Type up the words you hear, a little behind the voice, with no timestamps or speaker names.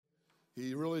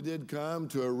He really did come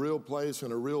to a real place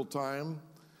and a real time.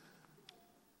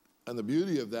 And the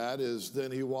beauty of that is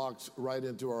then he walks right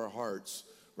into our hearts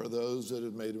for those that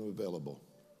have made him available.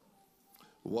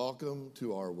 Welcome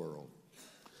to our world.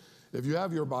 If you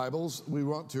have your Bibles, we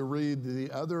want to read the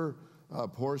other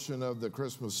portion of the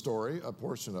Christmas story, a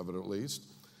portion of it at least,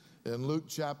 in Luke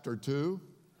chapter 2,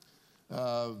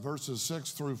 verses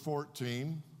 6 through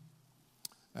 14.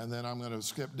 And then I'm going to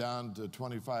skip down to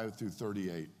 25 through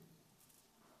 38.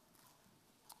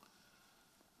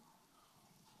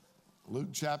 Luke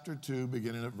chapter 2,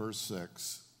 beginning at verse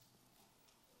 6.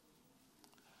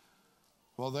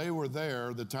 While they were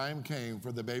there, the time came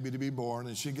for the baby to be born,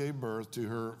 and she gave birth to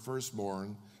her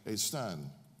firstborn, a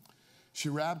son. She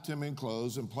wrapped him in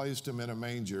clothes and placed him in a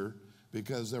manger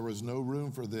because there was no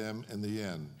room for them in the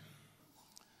inn.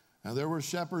 And there were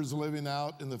shepherds living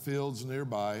out in the fields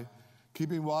nearby,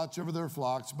 keeping watch over their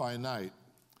flocks by night.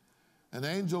 An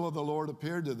angel of the Lord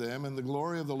appeared to them, and the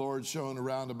glory of the Lord shone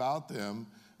around about them,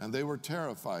 and they were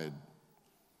terrified.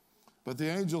 But the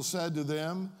angel said to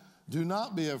them, "Do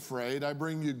not be afraid. I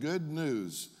bring you good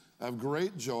news of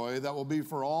great joy that will be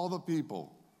for all the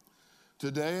people.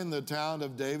 Today in the town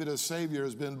of David, a Savior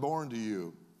has been born to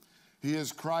you. He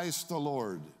is Christ the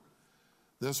Lord.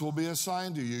 This will be a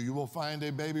sign to you. You will find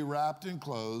a baby wrapped in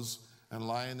clothes and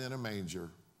lying in a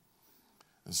manger."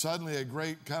 And suddenly a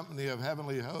great company of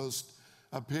heavenly hosts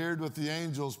appeared with the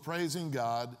angels, praising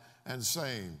God and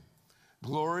saying,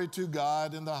 "Glory to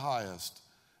God in the highest,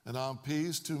 and on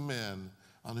peace to men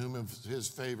on whom his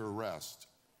favor rests."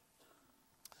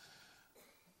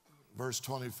 Verse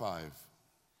 25.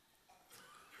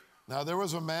 Now there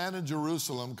was a man in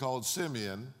Jerusalem called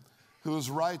Simeon, who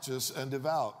was righteous and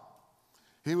devout.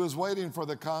 He was waiting for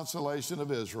the consolation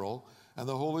of Israel, and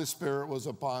the Holy Spirit was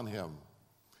upon him.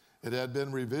 It had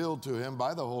been revealed to him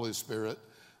by the Holy Spirit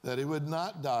that he would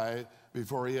not die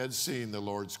before he had seen the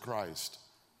Lord's Christ.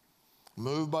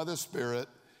 Moved by the Spirit,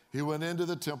 he went into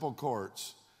the temple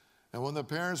courts. And when the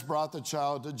parents brought the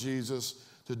child to Jesus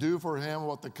to do for him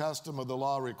what the custom of the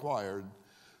law required,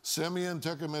 Simeon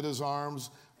took him in his arms,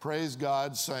 praised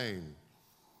God, saying,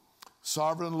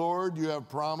 "Sovereign Lord, you have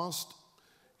promised.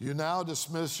 You now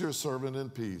dismiss your servant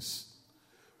in peace.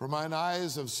 For mine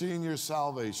eyes have seen your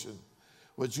salvation,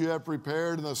 which you have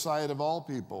prepared in the sight of all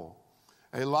people,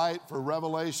 a light for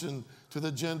revelation to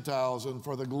the Gentiles and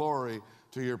for the glory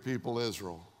to your people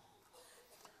Israel."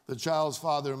 The child's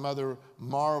father and mother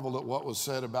marveled at what was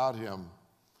said about him.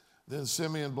 Then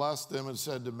Simeon blessed them and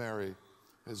said to Mary,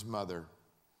 his mother,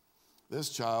 "This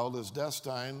child is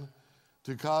destined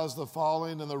to cause the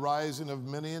falling and the rising of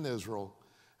many in Israel,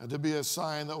 and to be a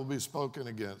sign that will be spoken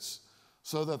against,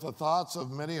 so that the thoughts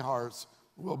of many hearts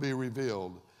will be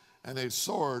revealed, and a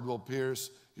sword will pierce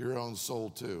your own soul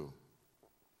too."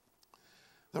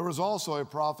 There was also a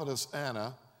prophetess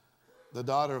Anna, the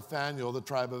daughter of Phanuel, the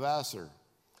tribe of Aser.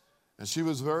 And she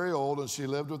was very old, and she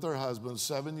lived with her husband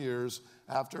 7 years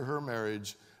after her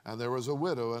marriage, and there was a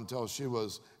widow until she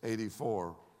was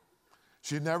 84.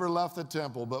 She never left the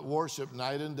temple, but worshiped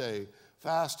night and day,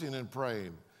 fasting and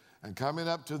praying. And coming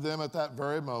up to them at that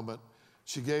very moment,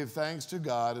 she gave thanks to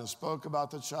God and spoke about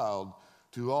the child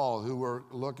to all who were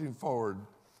looking forward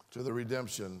to the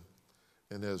redemption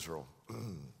in Israel.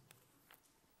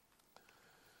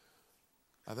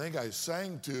 I think I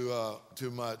sang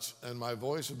too much, and my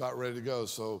voice is about ready to go,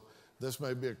 so this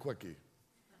may be a quickie.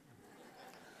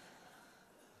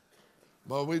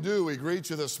 But we greet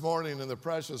you this morning in the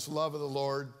precious love of the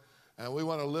Lord, and we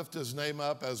want to lift his name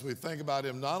up as we think about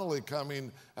him not only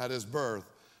coming at his birth,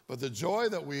 but the joy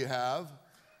that we have,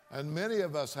 and many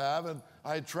of us have, and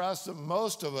I trust that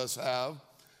most of us have,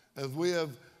 as we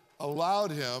have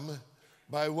allowed him,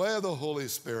 by way of the Holy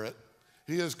Spirit,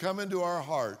 he has come into our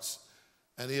hearts,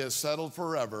 and he has settled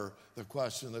forever the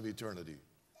question of eternity.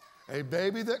 A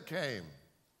baby that came.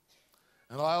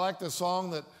 And I like the song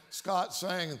that Scott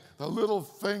sang, "The Little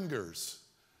Fingers."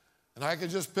 And I could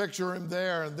just picture him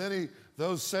there, and then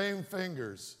those same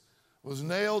fingers was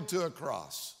nailed to a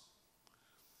cross.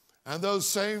 And those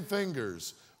same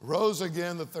fingers rose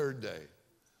again the third day.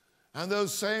 And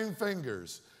those same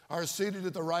fingers are seated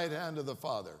at the right hand of the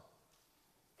Father,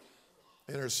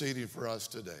 interceding for us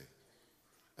today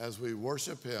as we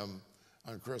worship him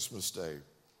on Christmas Day.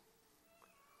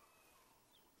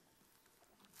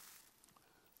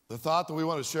 The thought that we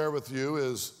want to share with you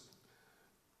is,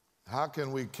 how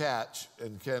can we catch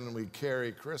and can we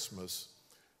carry Christmas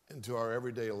into our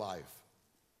everyday life?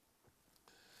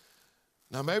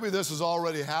 Now, maybe this has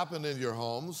already happened in your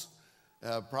homes.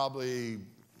 Probably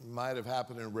might have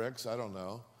happened in Rick's, I don't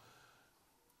know.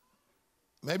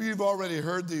 Maybe you've already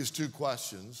heard these two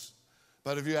questions.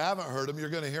 But if you haven't heard them, you're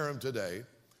going to hear them today.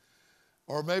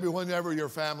 Or maybe whenever your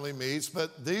family meets.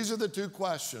 But these are the two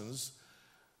questions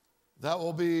that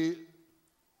will be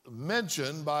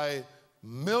mentioned by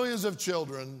millions of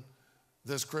children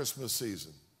this Christmas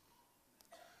season.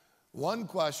 One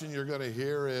question you're going to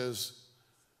hear is,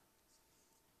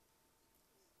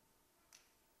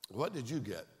 what did you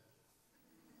get?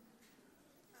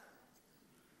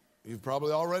 You've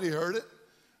probably already heard it,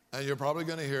 and you're probably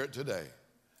going to hear it today.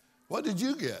 What did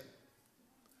you get?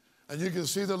 And you can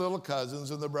see the little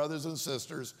cousins and the brothers and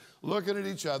sisters looking at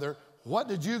each other. What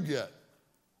did you get?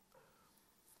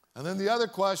 And then the other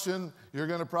question you're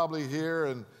going to probably hear,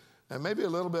 and maybe a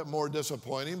little bit more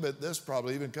disappointing, but this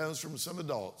probably even comes from some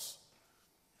adults.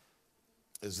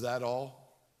 Is that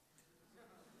all?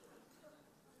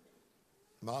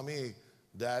 Mommy,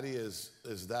 Daddy, is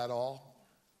that all?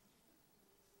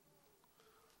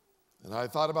 And I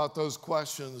thought about those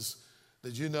questions.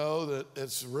 Did you know that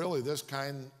it's really this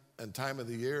kind and time of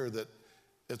the year that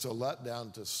it's a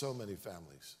letdown to so many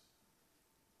families?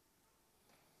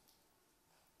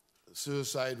 The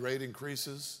suicide rate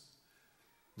increases.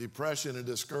 Depression and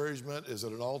discouragement is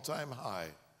at an all-time high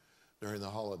during the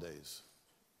holidays.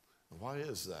 And why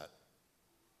is that?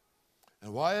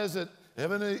 And why is it,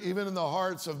 even in the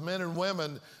hearts of men and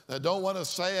women that don't want to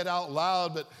say it out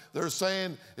loud, but they're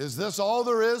saying, is this all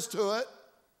there is to it?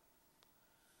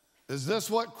 Is this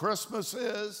what Christmas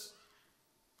is?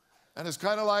 And it's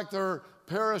kind of like they're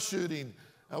parachuting.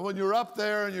 And when you're up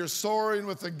there and you're soaring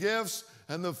with the gifts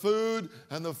and the food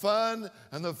and the fun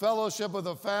and the fellowship of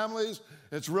the families,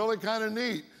 it's really kind of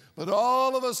neat. But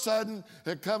all of a sudden,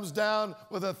 it comes down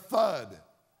with a thud.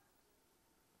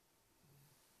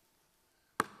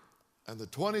 And the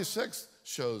 26th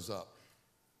shows up.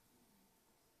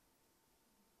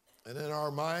 And in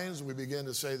our minds, we begin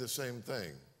to say the same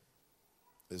thing.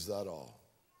 Is that all?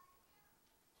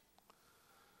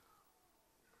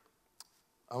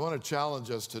 I want to challenge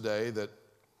us today that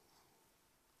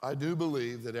I do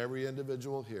believe that every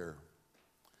individual here,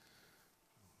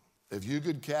 if you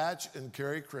could catch and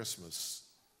carry Christmas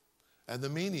and the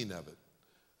meaning of it,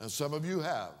 and some of you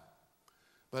have,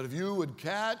 but if you would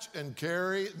catch and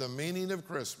carry the meaning of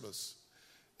Christmas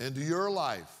into your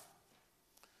life,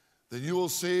 then you will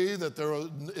see that there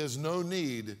is no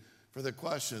need for the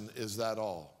question, is that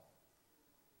all?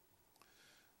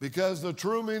 Because the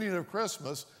true meaning of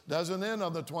Christmas doesn't end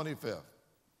on the 25th.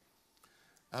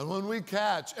 And when we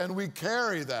catch and we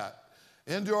carry that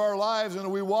into our lives and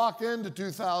we walk into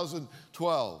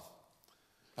 2012,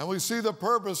 and we see the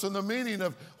purpose and the meaning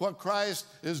of what Christ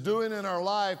is doing in our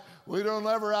life, we don't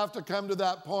ever have to come to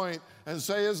that point and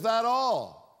say, is that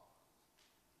all?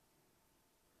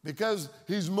 Because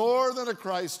he's more than a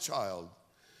Christ child.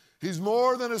 He's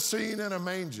more than a scene in a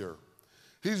manger.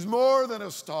 He's more than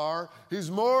a star. He's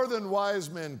more than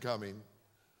wise men coming.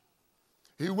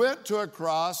 He went to a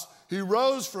cross. He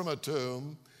rose from a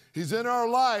tomb. He's in our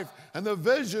life, and the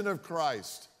vision of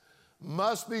Christ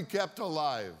must be kept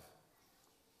alive.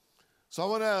 So I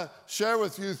want to share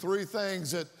with you three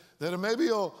things that maybe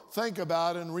you'll think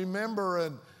about and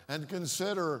remember and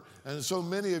consider. And so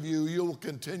many of you, you'll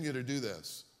continue to do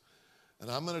this. And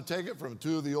I'm going to take it from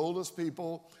two of the oldest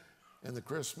people in the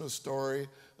Christmas story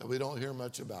that we don't hear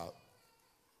much about.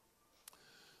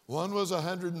 One was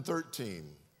 113,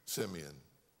 Simeon,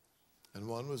 and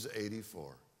one was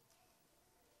 84.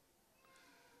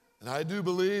 And I do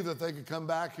believe that they could come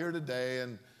back here today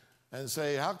and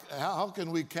say, how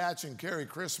can we catch and carry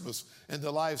Christmas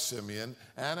into life, Simeon?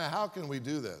 Anna, how can we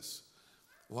do this?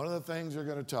 One of the things they're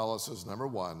going to tell us is, number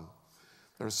one,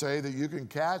 they're saying that you can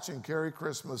catch and carry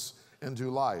Christmas into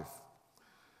life,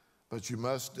 but you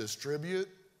must distribute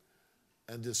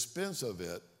and dispense of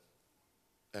it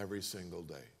every single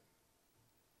day.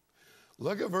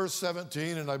 Look at verse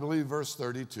 17 and I believe verse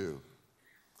 32.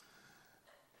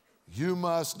 You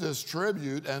must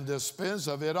distribute and dispense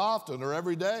of it often or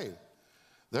every day.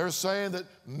 They're saying that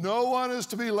no one is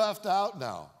to be left out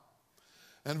now.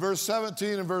 In verse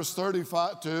 17 and verse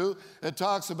 32, it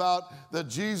talks about that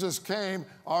Jesus came,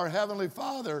 our Heavenly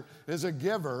Father is a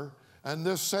giver, and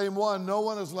this same one, no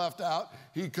one is left out.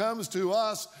 He comes to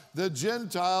us, the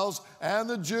Gentiles and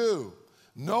the Jew.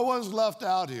 No one's left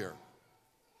out here.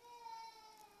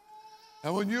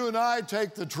 And when you and I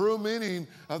take the true meaning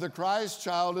of the Christ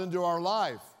child into our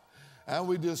life, and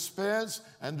we dispense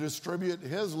and distribute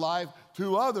his life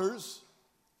to others,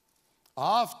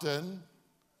 often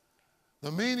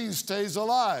the meaning stays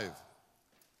alive.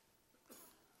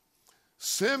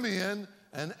 Simeon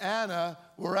and Anna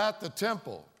were at the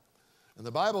temple, and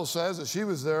the Bible says that she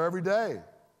was there every day.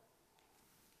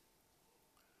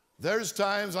 There's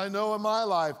times I know in my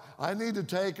life I need to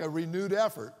take a renewed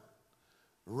effort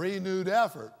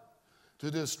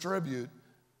to distribute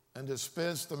and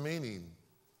dispense the meaning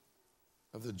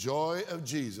of the joy of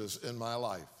Jesus in my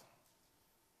life.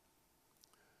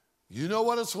 You know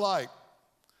what it's like.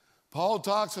 Paul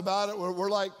talks about it where we're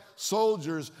like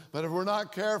soldiers, but if we're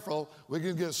not careful, we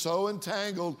can get so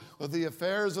entangled with the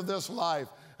affairs of this life.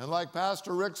 And like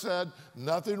Pastor Rick said,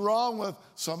 nothing wrong with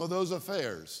some of those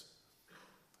affairs.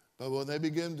 But when they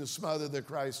begin to smother the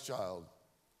Christ child,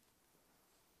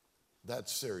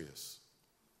 that's serious.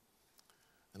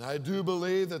 And I do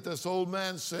believe that this old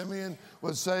man, Simeon,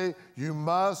 would say, you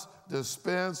must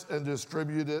dispense and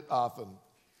distribute it often.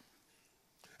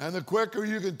 And the quicker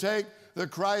you can take the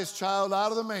Christ child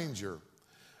out of the manger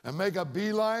and make a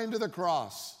beeline to the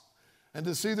cross and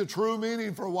to see the true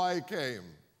meaning for why he came,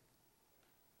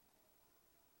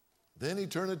 then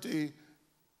eternity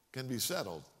can be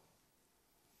settled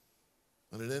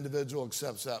when an individual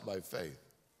accepts that by faith.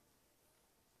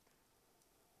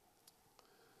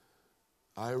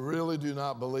 I really do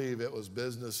not believe it was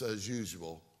business as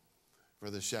usual for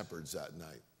the shepherds that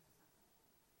night.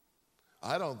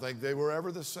 I don't think they were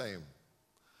ever the same.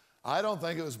 I don't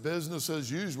think it was business as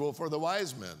usual for the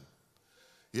wise men.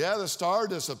 Yeah, the star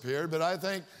disappeared, but I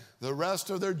think the rest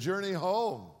of their journey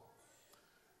home,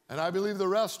 and I believe the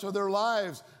rest of their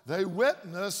lives, they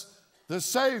witnessed the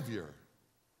Savior.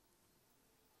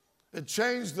 It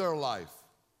changed their life.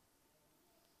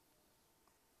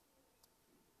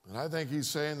 And I think he's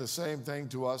saying the same thing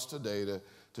to us today,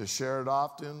 to share it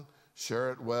often,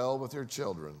 share it well with your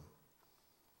children.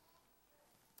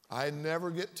 I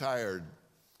never get tired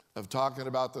of talking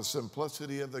about the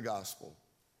simplicity of the gospel.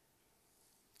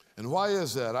 And why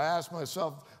is that? I ask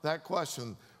myself that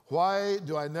question. Why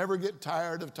do I never get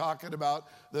tired of talking about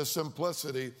the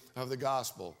simplicity of the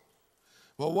gospel?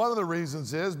 Well, one of the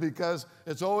reasons is because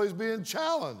it's always being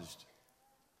challenged.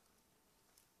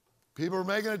 People are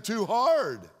making it too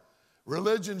hard.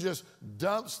 Religion just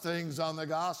dumps things on the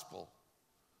gospel.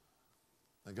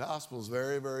 The gospel is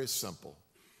very, very simple.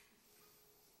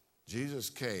 Jesus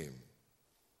came.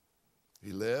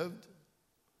 He lived.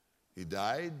 He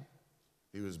died.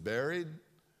 He was buried.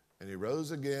 And he rose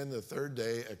again the third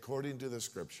day according to the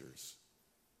scriptures.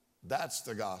 That's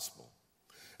the gospel.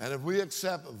 And if we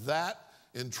accept that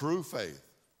in true faith,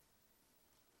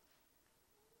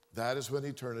 that is when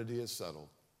eternity is settled.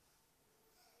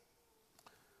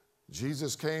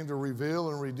 Jesus came to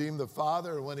reveal and redeem the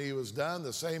Father, and when he was done,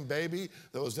 the same baby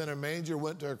that was in a manger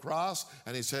went to a cross,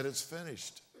 and he said, it's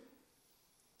finished.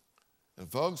 And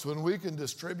folks, when we can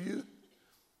distribute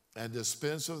and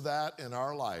dispense of that in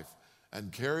our life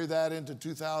and carry that into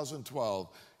 2012,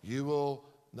 you will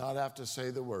not have to say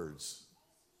the words,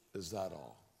 is that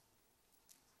all?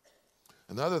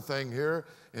 Another thing here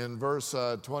in verse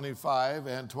 25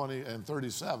 and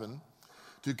 37,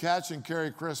 to catch and carry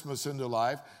Christmas into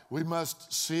life, we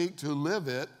must seek to live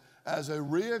it as a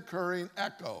reoccurring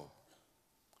echo.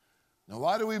 Now,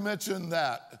 why do we mention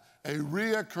that? A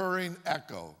reoccurring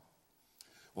echo.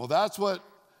 Well, that's what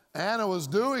Anna was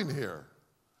doing here.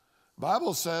 The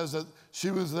Bible says that she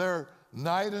was there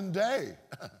night and day.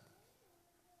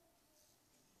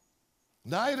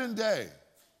 Night and day.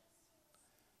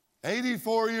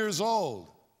 84 years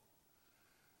old.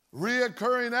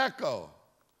 Reoccurring echo.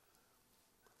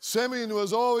 Simeon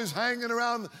was always hanging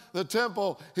around the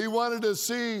temple. He wanted to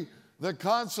see the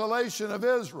consolation of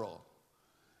Israel.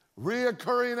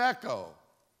 Reoccurring echo.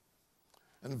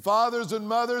 And fathers and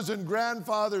mothers and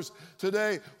grandfathers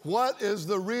today, what is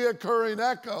the reoccurring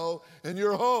echo in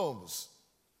your homes?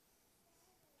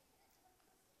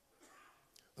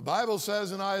 The Bible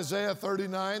says in Isaiah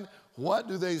 39, what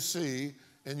do they see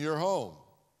in your home?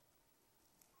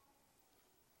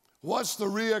 What's the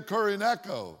reoccurring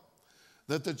echo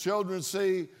that the children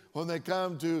see when they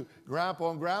come to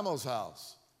Grandpa and Grandma's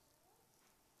house?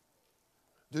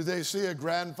 Do they see a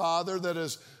grandfather that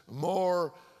is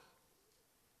more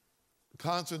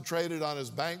concentrated on his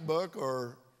bank book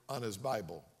or on his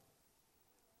Bible?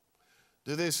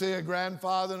 Do they see a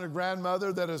grandfather and a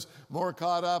grandmother that is more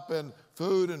caught up in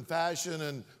food and fashion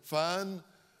and fun,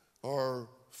 or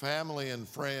family and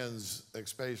friends,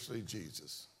 especially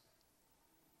Jesus?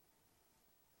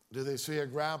 Do they see a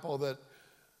grandpa that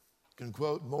can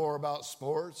quote more about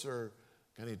sports, or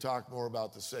can he talk more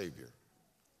about the Savior?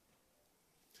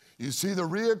 You see, the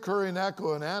reoccurring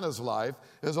echo in Anna's life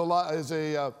is a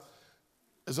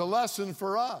lesson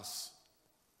for us.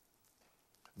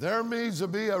 There needs to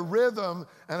be a rhythm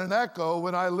and an echo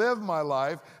when I live my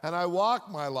life and I walk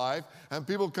my life, and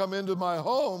people come into my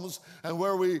homes, and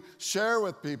where we share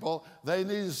with people, they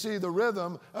need to see the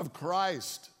rhythm of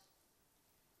Christ.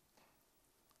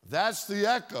 That's the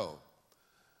echo.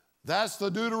 That's the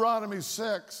Deuteronomy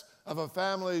 6 of a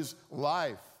family's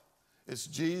life. It's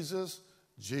Jesus,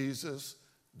 Jesus,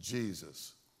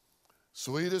 Jesus.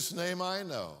 Sweetest name I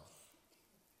know.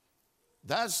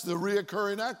 That's the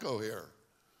reoccurring echo here.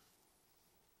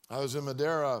 I was in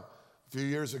Madeira a few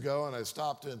years ago, and I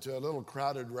stopped into a little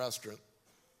crowded restaurant.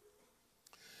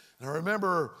 And I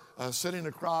remember sitting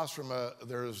across from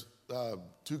there's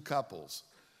two couples,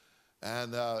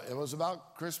 and it was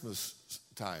about Christmas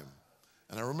time.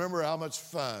 And I remember how much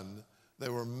fun they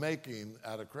were making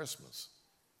out of Christmas.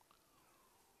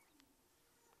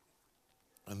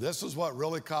 And this is what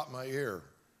really caught my ear.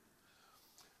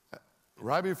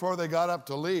 Right before they got up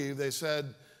to leave, they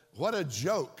said, what a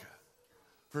joke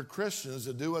for Christians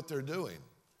to do what they're doing.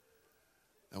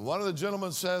 And one of the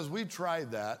gentlemen says, we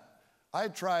tried that. I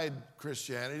tried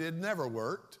Christianity. It never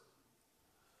worked.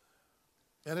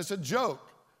 And it's a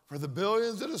joke for the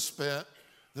billions that are spent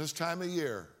this time of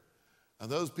year. And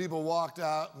those people walked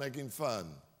out making fun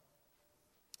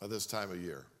of this time of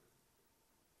year.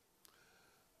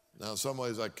 Now, in some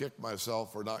ways, I kicked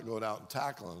myself for not going out and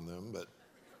tackling them, but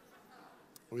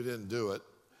we didn't do it.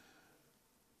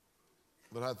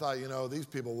 But I thought, these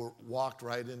people walked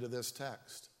right into this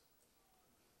text.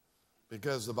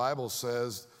 Because the Bible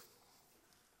says,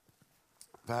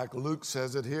 in fact, Luke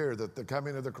says it here, that the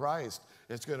coming of the Christ,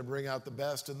 it's going to bring out the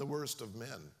best and the worst of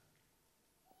men.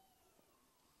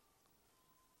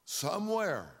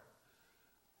 Somewhere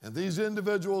in these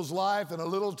individuals' life in a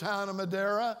little town of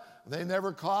Madeira, they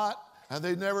never caught and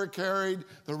they never carried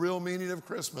the real meaning of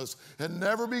Christmas. It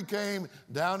never became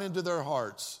down into their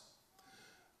hearts.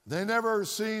 They never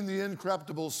seen the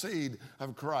incorruptible seed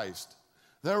of Christ.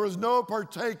 There was no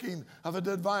partaking of a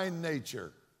divine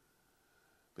nature.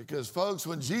 Because, folks,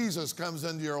 when Jesus comes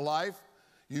into your life,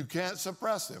 you can't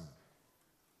suppress him.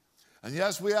 And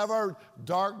yes, we have our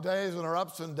dark days and our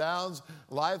ups and downs.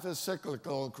 Life is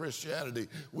cyclical in Christianity.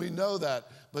 We know that.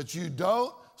 But you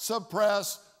don't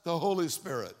suppress the Holy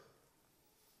Spirit.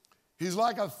 He's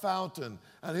like a fountain,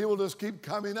 and he will just keep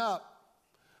coming up.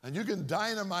 And you can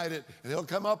dynamite it, and he'll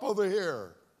come up over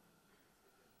here.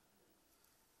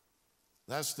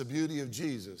 That's the beauty of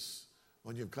Jesus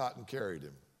when you've caught and carried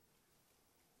him.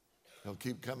 He'll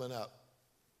keep coming up,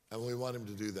 and we want him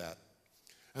to do that.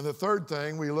 And the third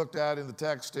thing we looked at in the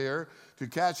text here, to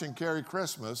catch and carry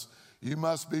Christmas, you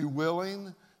must be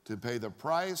willing to pay the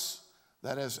price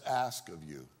that is asked of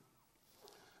you.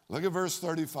 Look at verse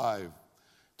 35.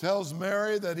 Tells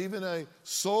Mary that even a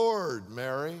sword,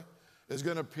 Mary, is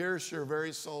going to pierce your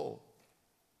very soul.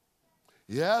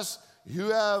 Yes, you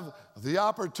have the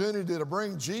opportunity to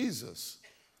bring Jesus,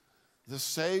 the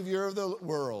Savior of the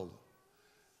world.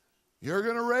 You're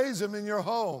going to raise him in your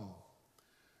home.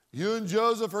 You and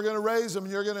Joseph are going to raise him,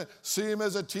 and you're going to see him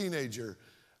as a teenager.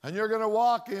 And you're going to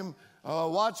watch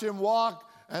him walk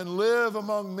and live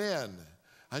among men.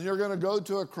 And you're going to go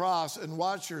to a cross and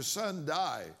watch your son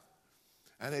die.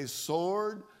 And a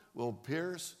sword will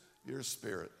pierce your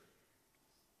spirit.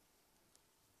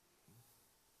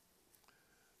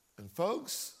 And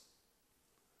folks,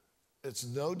 it's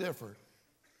no different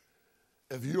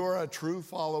if you are a true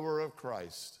follower of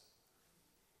Christ.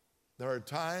 There are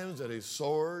times that a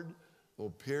sword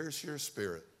will pierce your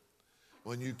spirit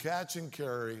when you catch and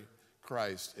carry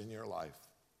Christ in your life.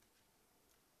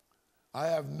 I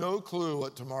have no clue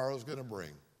what tomorrow's going to bring.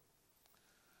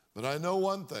 But I know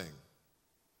one thing.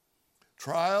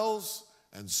 Trials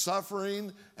and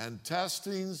suffering and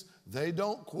testings, they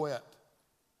don't quit.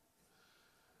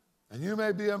 And you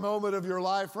may be a moment of your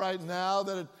life right now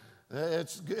that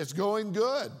it's going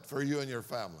good for you and your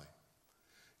family.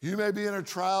 You may be in a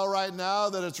trial right now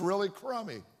that it's really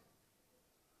crummy.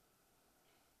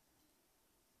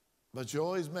 But you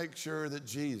always make sure that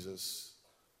Jesus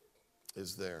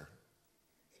is there.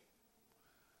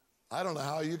 I don't know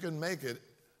how you can make it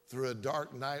through a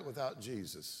dark night without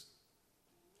Jesus.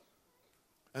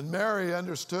 And Mary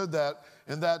understood that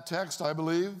in that text, I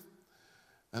believe.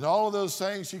 And all of those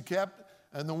sayings she kept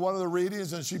in one of the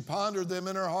readings, and she pondered them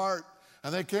in her heart.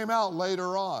 And they came out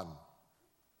later on.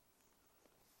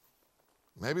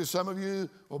 Maybe some of you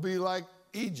will be like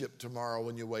Egypt tomorrow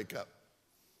when you wake up,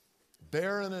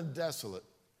 barren and desolate.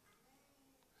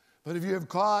 But if you have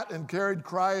caught and carried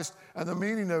Christ and the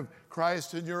meaning of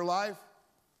Christ in your life,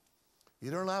 you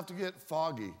don't have to get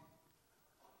foggy.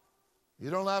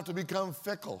 You don't have to become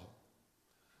fickle.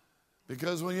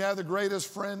 Because when you have the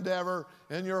greatest friend ever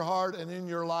in your heart and in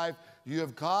your life, you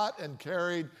have caught and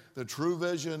carried the true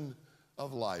vision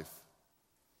of life.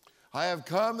 I have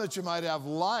come that you might have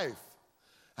life,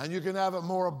 and you can have it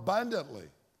more abundantly.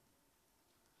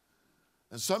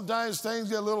 And sometimes things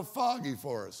get a little foggy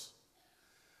for us.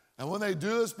 And when they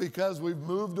do, it's because we've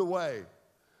moved away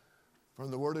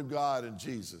from the Word of God and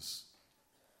Jesus.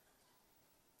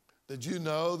 Did you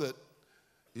know that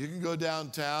you can go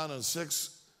downtown on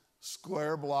 6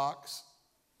 square blocks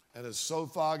and it's so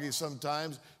foggy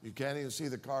sometimes you can't even see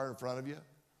the car in front of you?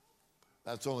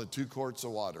 That's only 2 quarts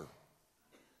of water.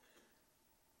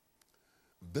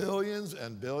 Billions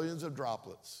and billions of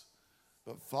droplets.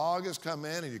 But fog has come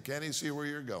in and you can't even see where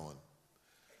you're going.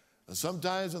 And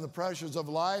sometimes in the pressures of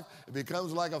life, it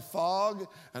becomes like a fog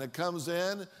and it comes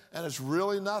in and it's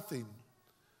really nothing.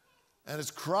 And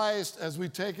it's Christ, as we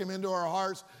take him into our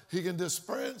hearts, he can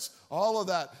dispense all of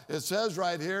that. It says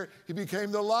right here, he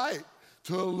became the light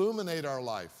to illuminate our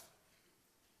life.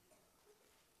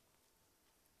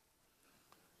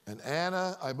 And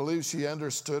Anna, I believe she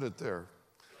understood it there.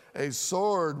 A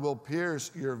sword will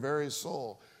pierce your very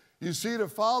soul. You see, to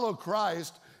follow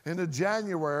Christ into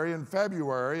January and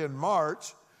February and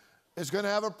March, it's going to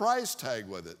have a price tag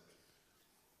with it.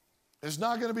 It's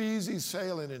not going to be easy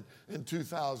sailing in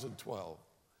 2012.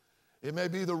 It may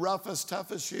be the roughest,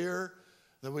 toughest year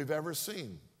that we've ever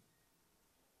seen.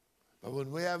 But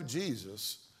when we have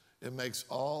Jesus, it makes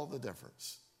all the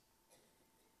difference.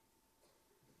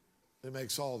 It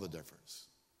makes all the difference.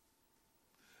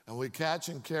 And we catch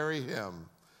and carry him,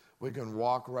 we can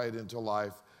walk right into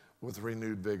life with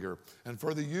renewed vigor. And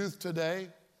for the youth today,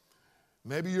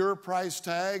 maybe your price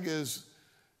tag is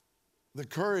the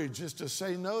courage just to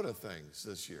say no to things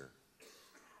this year.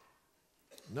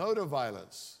 No to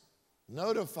violence,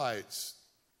 no to fights,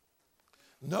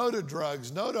 no to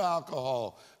drugs, no to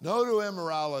alcohol, no to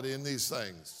immorality and these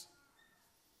things.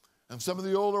 And some of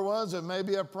the older ones, it may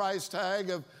be a price tag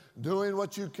of doing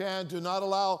what you can to not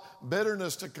allow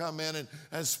bitterness to come in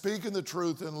and speaking the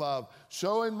truth in love,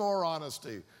 showing more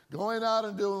honesty, going out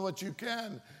and doing what you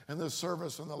can in the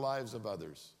service and the lives of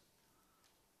others.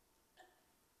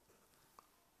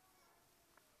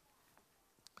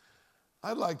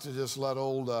 I'd like to just let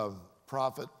old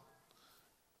prophetess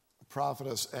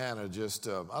Anna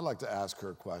I'd like to ask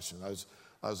her a question. I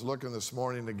was looking this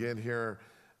morning again here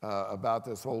about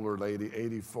this older lady,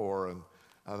 84, and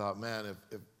I thought, man,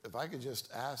 if I could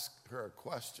just ask her a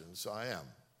question, so I am.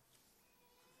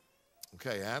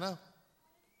 Okay, Anna,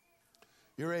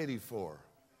 you're 84.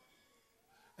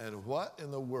 And what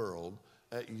in the world,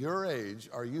 at your age,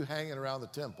 are you hanging around the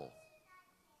temple?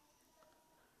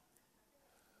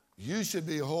 You should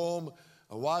be home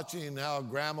watching how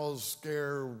grandmas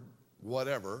scare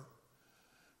whatever,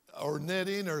 or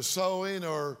knitting or sewing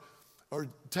or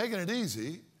taking it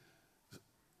easy.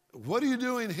 What are you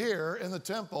doing here in the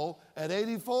temple at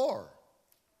 84?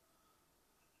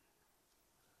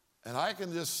 And I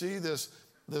can just see this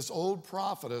old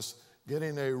prophetess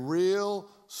getting a real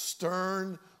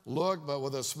stern look, but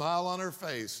with a smile on her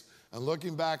face, and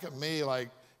looking back at me like,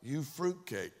 you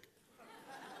fruitcake.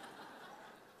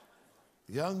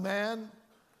 Young man,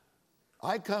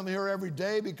 I come here every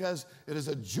day because it is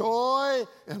a joy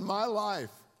in my life.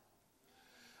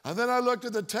 And then I looked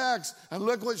at the text, and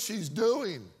look what she's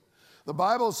doing. The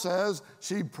Bible says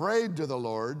she prayed to the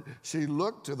Lord, she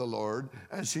looked to the Lord,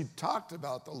 and she talked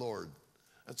about the Lord.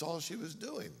 That's all she was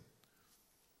doing.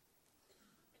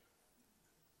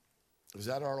 Is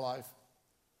that our life?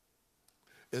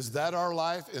 Is that our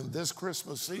life in this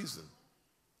Christmas season?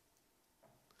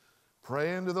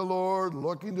 Praying to the Lord,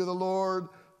 looking to the Lord,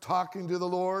 talking to the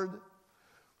Lord.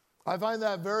 I find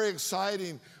that very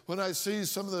exciting when I see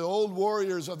some of the old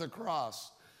warriors of the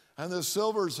cross and the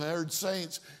silver-haired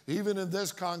saints, even in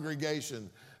this congregation.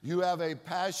 You have a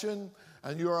passion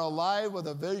and you are alive with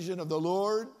a vision of the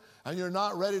Lord, and you're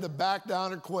not ready to back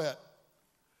down or quit.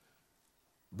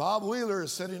 Bob Wheeler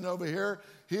is sitting over here.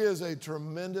 He is a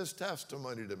tremendous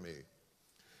testimony to me.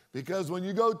 Because when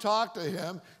you go talk to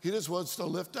him, he just wants to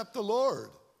lift up the Lord.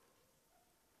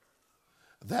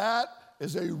 That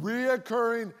is a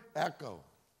reoccurring echo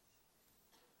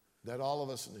that all of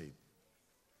us need.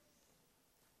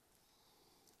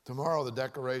 Tomorrow the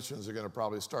decorations are going to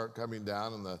probably start coming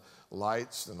down, and the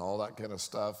lights and all that kind of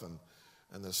stuff, and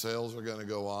the sales are going to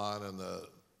go on, and the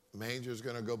manger's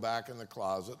going to go back in the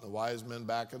closet, and the wise men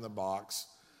back in the box,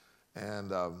 and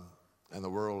the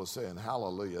world is saying,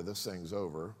 hallelujah, this thing's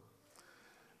over.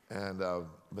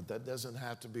 But that doesn't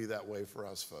have to be that way for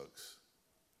us, folks.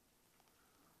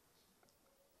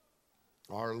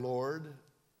 Our Lord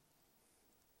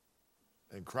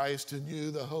and Christ in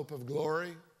you, the hope of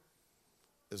glory,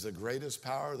 is the greatest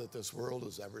power that this world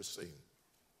has ever seen.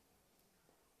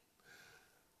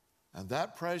 And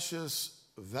that precious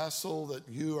vessel that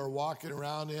you are walking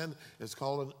around in is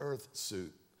called an earth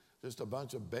suit. Just a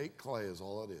bunch of baked clay is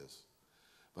all it is.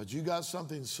 But you got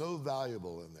something so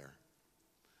valuable in there.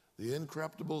 The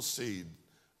incorruptible seed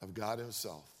of God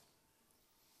himself.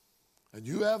 And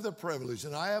you have the privilege,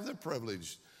 and I have the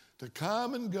privilege, to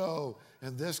come and go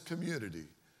in this community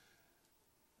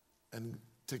and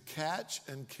to catch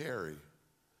and carry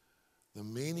the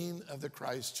meaning of the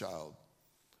Christ child,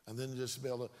 and then just be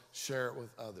able to share it with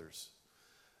others.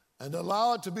 And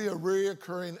allow it to be a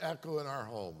reoccurring echo in our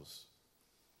homes.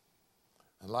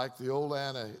 And like the old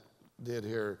Anna did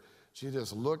here, she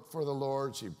just looked for the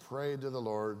Lord, she prayed to the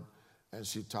Lord, and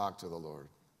she talked to the Lord.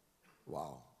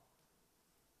 Wow.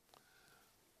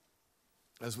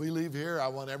 As we leave here, I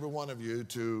want every one of you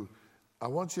to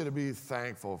be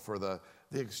thankful for the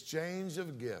exchange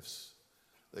of gifts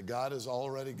that God has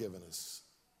already given us.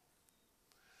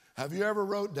 Have you ever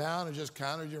wrote down and just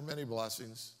counted your many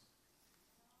blessings?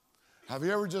 Have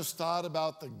you ever just thought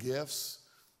about the gifts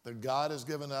that God has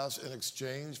given us in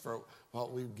exchange for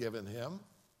what we've given him?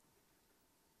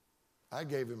 I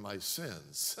gave him my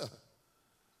sins,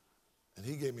 and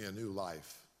he gave me a new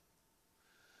life.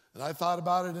 And I thought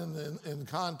about it in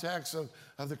context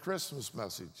of the Christmas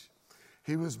message.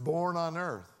 He was born on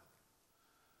earth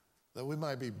that we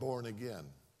might be born again.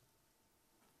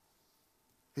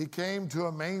 He came to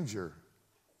a manger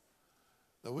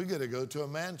that we get to go to a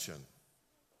mansion.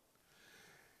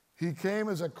 He came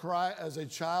as a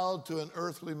child to an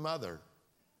earthly mother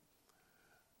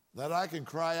that I can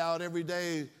cry out every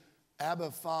day,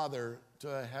 Abba, Father, to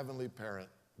a heavenly parent,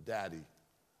 Daddy.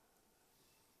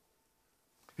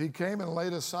 He came and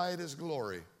laid aside his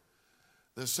glory,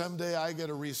 that someday I get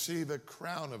to receive a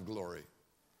crown of glory.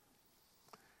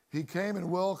 He came and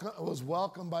was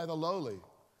welcomed by the lowly,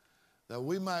 that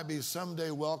we might be someday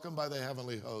welcomed by the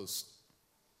heavenly host.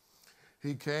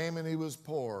 He came and he was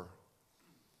poor,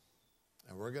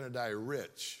 and we're going to die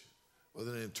rich with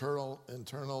an eternal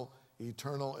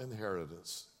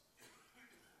inheritance.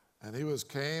 And he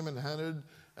came and hunted,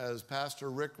 as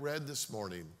Pastor Rick read this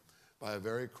morning, by a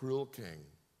very cruel king.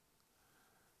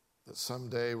 That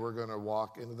someday we're going to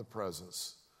walk into the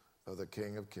presence of the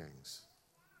King of Kings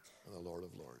and the Lord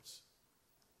of Lords.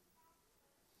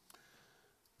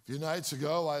 A few nights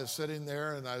ago, I was sitting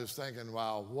there and I was thinking,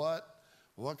 wow,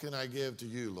 what can I give to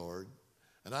you, Lord?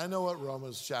 And I know what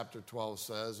Romans chapter 12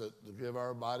 says, that to give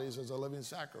our bodies as a living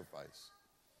sacrifice.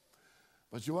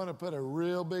 But you want to put a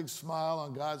real big smile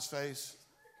on God's face?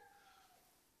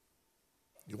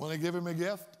 You want to give him a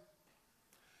gift?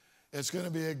 It's going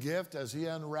to be a gift as he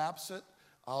unwraps it.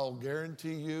 I'll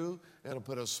guarantee you it'll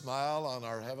put a smile on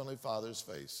our Heavenly Father's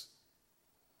face.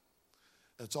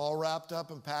 It's all wrapped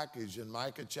up and packaged in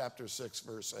Micah chapter 6,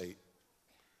 verse 8.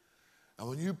 And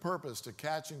when you purpose to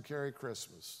catch and carry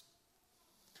Christmas,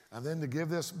 and then to give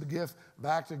this gift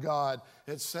back to God,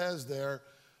 it says there,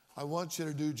 I want you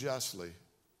to do justly.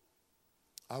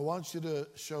 I want you to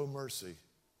show mercy.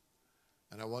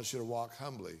 And I want you to walk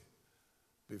humbly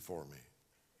before me.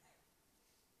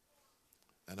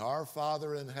 And our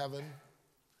Father in heaven,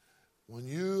 when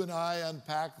you and I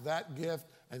unpack that gift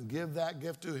and give that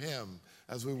gift to him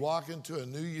as we walk into a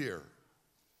new year,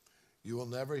 you will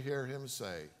never hear him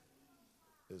say,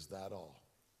 is that all?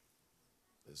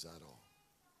 Is that all?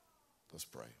 Let's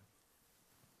pray.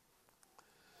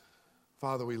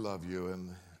 Father, we love you,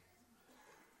 and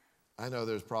I know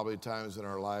there's probably times in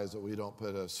our lives that we don't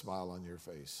put a smile on your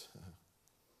face.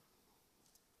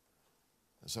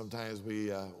 And sometimes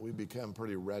we become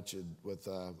pretty wretched with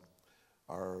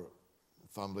our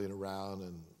fumbling around,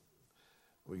 and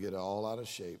we get all out of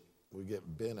shape. We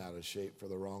get bent out of shape for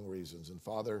the wrong reasons. And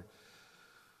Father,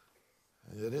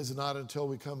 it is not until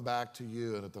we come back to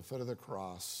you and at the foot of the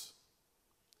cross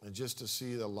and just to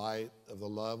see the light of the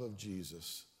love of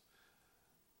Jesus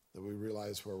that we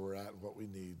realize where we're at and what we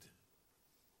need.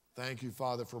 Thank you,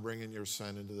 Father, for bringing your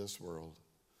Son into this world.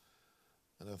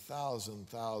 And 1,000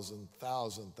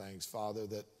 thanks, Father,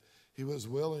 that he was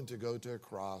willing to go to a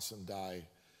cross and die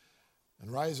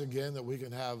and rise again, that we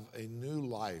can have a new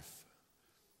life.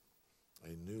 A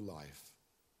new life.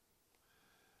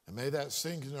 And may that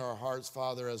sink into our hearts,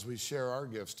 Father, as we share our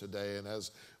gifts today and as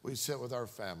we sit with our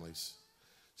families.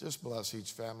 Just bless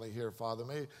each family here, Father.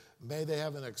 May they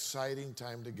have an exciting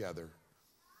time together.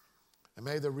 And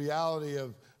may the reality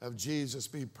of Jesus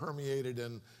be permeated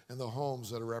in the homes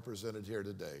that are represented here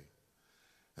today.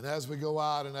 And as we go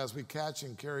out and as we catch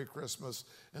and carry Christmas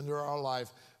into our life,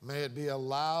 may it be a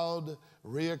loud,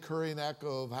 reoccurring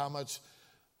echo of how much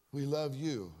we love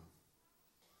you.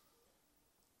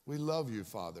 We love you,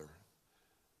 Father.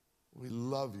 We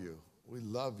love you. We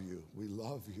love you. We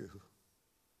love you.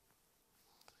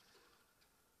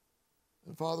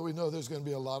 And Father, we know there's going to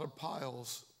be a lot of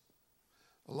piles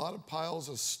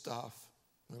of stuff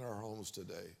in our homes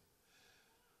today.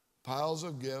 Piles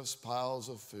of gifts, piles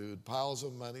of food, piles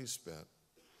of money spent,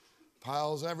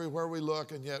 piles everywhere we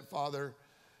look, and yet, Father,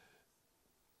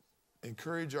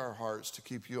 encourage our hearts to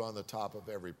keep you on the top of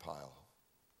every pile.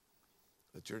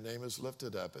 That your name is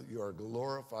lifted up, that you are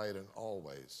glorified in all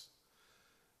ways.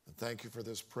 And thank you for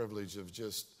this privilege of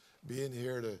just being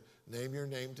here to name your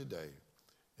name today.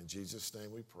 In Jesus'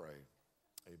 name we pray.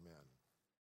 Amen.